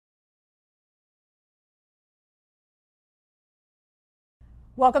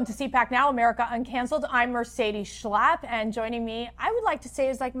Welcome to CPAC Now, America Uncanceled. I'm Mercedes Schlapp, and joining me, I would like to say,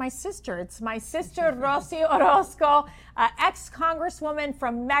 is like my sister. It's my sister, Rosy Orozco, ex-congresswoman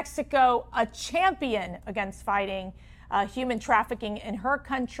from Mexico, a champion against fighting human trafficking in her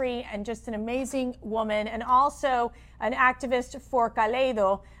country, and just an amazing woman, and also an activist for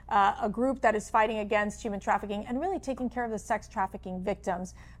CALEDO, a group that is fighting against human trafficking and really taking care of the sex trafficking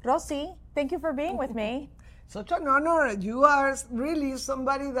victims. Rosy, thank you for being with me. Such an honor. You are really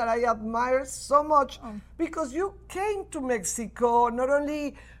somebody that I admire so much because you came to Mexico not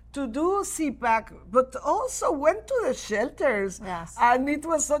only to do CPAC, but also went to the shelters. Yes. And it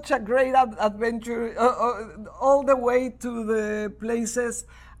was such a great adventure all the way to the places.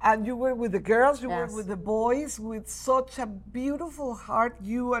 And you were with the girls, you were with the boys, with such a beautiful heart,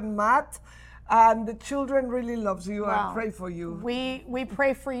 you and Matt. And the children really loves you and pray for you. We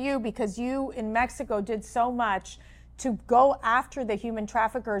pray for you because you in Mexico did so much to go after the human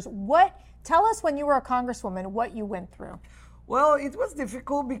traffickers. Tell us when you were a congresswoman what you went through. Well, it was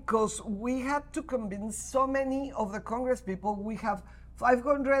difficult because we had to convince so many of the Congress people. We have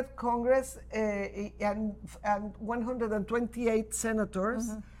 500 Congress and 128 senators.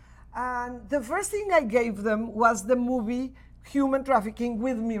 Mm-hmm. And the first thing I gave them was the movie Human Trafficking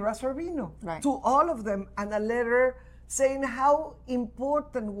with Mira Sorvino, to all of them, and a letter saying how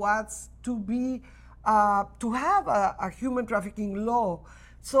important was to be to have a human trafficking law.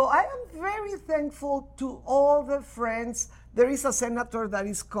 So I am very thankful to all the friends. There is a senator that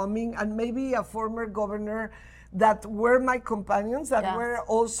is coming, and maybe a former governor that were my companions, that were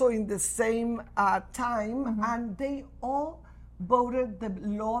also in the same time, and they all voted the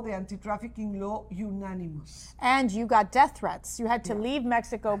law, the anti-trafficking law, unanimous. And you got death threats. You had to leave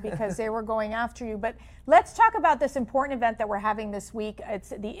Mexico because they were going after you. But let's talk about this important event that we're having this week. It's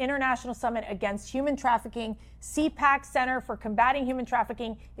the International Summit Against Human Trafficking. CPAC, Center for Combating Human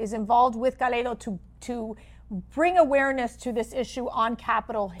Trafficking, is involved with CALEDO to bring awareness to this issue on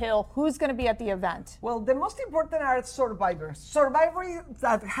Capitol Hill. Who's going to be at the event? Well, the most important are survivors. Survivors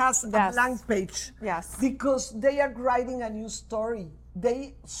that has a blank page. Yes. Because they are writing a new story.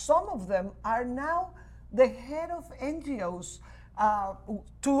 Some of them are now the head of NGOs.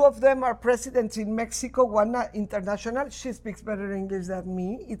 Two of them are presidents in Mexico, one international. She speaks better English than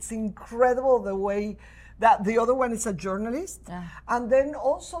me. It's incredible the way that the other one is a journalist. Yeah. And then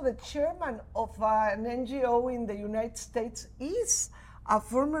also the chairman of an NGO in the United States is a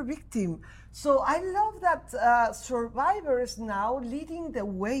former victim. So I love that survivors now leading the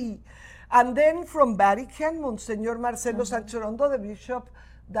way. And then from Vatican, Monsignor Marcelo Sanchorondo, the bishop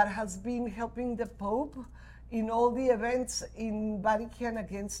that has been helping the Pope in all the events in Vatican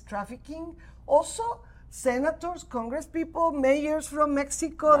against trafficking. Also, senators, congresspeople, mayors from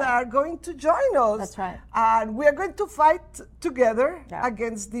Mexico that are going to join us. That's right. And we are going to fight together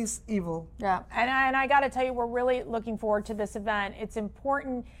against this evil. Yeah, and I got to tell you, we're really looking forward to this event. It's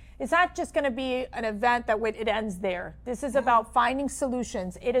important. It's not just going to be an event that it ends there. This is about finding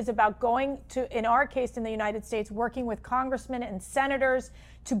solutions. It is about going to, in our case in the United States, working with congressmen and senators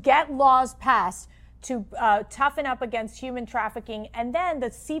to get laws passed to toughen up against human trafficking. And then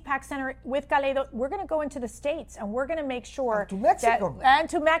the CPAC Center with CALEDO, we're going to go into the states and we're going to make sure to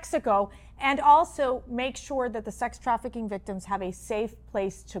Mexico, and also make sure that the sex trafficking victims have a safe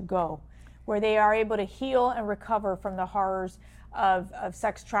place to go where they are able to heal and recover from the horrors of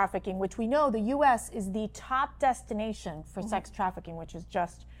sex trafficking, which we know the U.S. is the top destination for sex trafficking, which is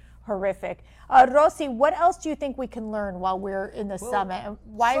just horrific. Rosy, what else do you think we can learn while we're in the summit? And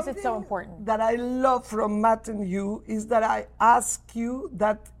why is it so important? That I love from Matt and you is that I ask you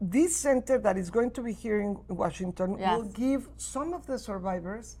that this center that is going to be here in Washington will give some of the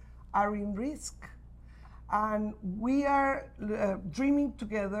survivors are in risk. And we are dreaming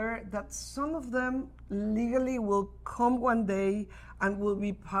together that some of them legally will come one day and will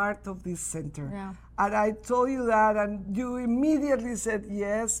be part of this center. Yeah. And I told you that, and you immediately said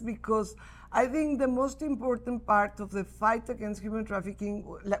yes, because I think the most important part of the fight against human trafficking,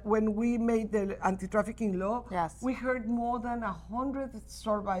 when we made the anti-trafficking law, we heard more than 100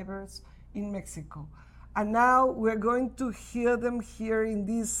 survivors in Mexico. And now we're going to hear them here in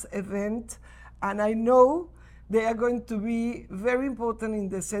this event. And I know they are going to be very important in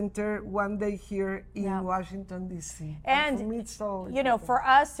the center one day here in Washington, D.C. And for me, it's so you know, for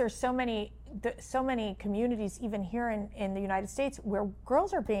us, there's so many communities, even here in the United States, where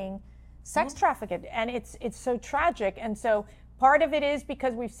girls are being sex trafficked, and it's so tragic. And so part of it is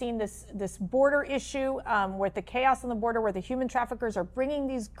because we've seen this border issue with the chaos on the border, where the human traffickers are bringing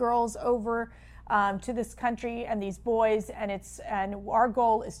these girls over to this country and these boys, and our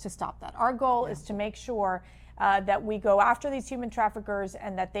goal is to stop that. Our goal is to make sure that we go after these human traffickers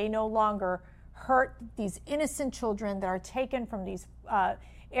and that they no longer hurt these innocent children that are taken from these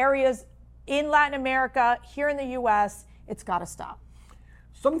areas in Latin America, here in the U.S. It's got to stop.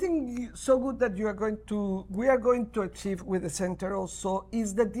 Something so good that we are going to achieve with the center also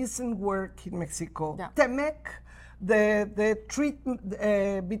is the decent work in Mexico. Yeah. TEMEC, the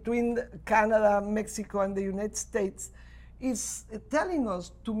treaty between Canada, Mexico, and the United States is telling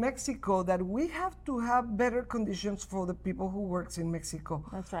us to Mexico that we have to have better conditions for the people who works in Mexico.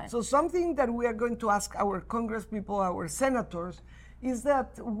 That's right. So something that we are going to ask our congresspeople, our senators, is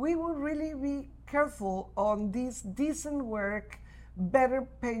that we will really be careful on this decent work, better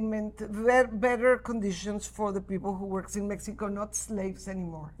payment, better conditions for the people who works in Mexico, not slaves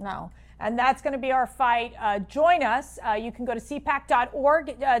anymore. No. And that's going to be our fight. Join us. You can go to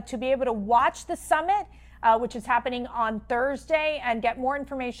cpac.org to be able to watch the summit, which is happening on Thursday, and get more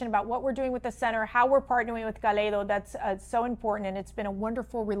information about what we're doing with the center, how we're partnering with Galedo. That's so important, and it's been a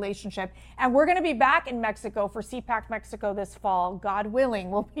wonderful relationship. And we're going to be back in Mexico for CPAC Mexico this fall. God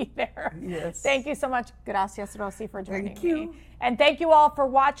willing, we'll be there. Yes. Thank you so much. Gracias, Rosy, for joining me. And thank you all for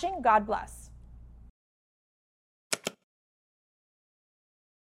watching. God bless.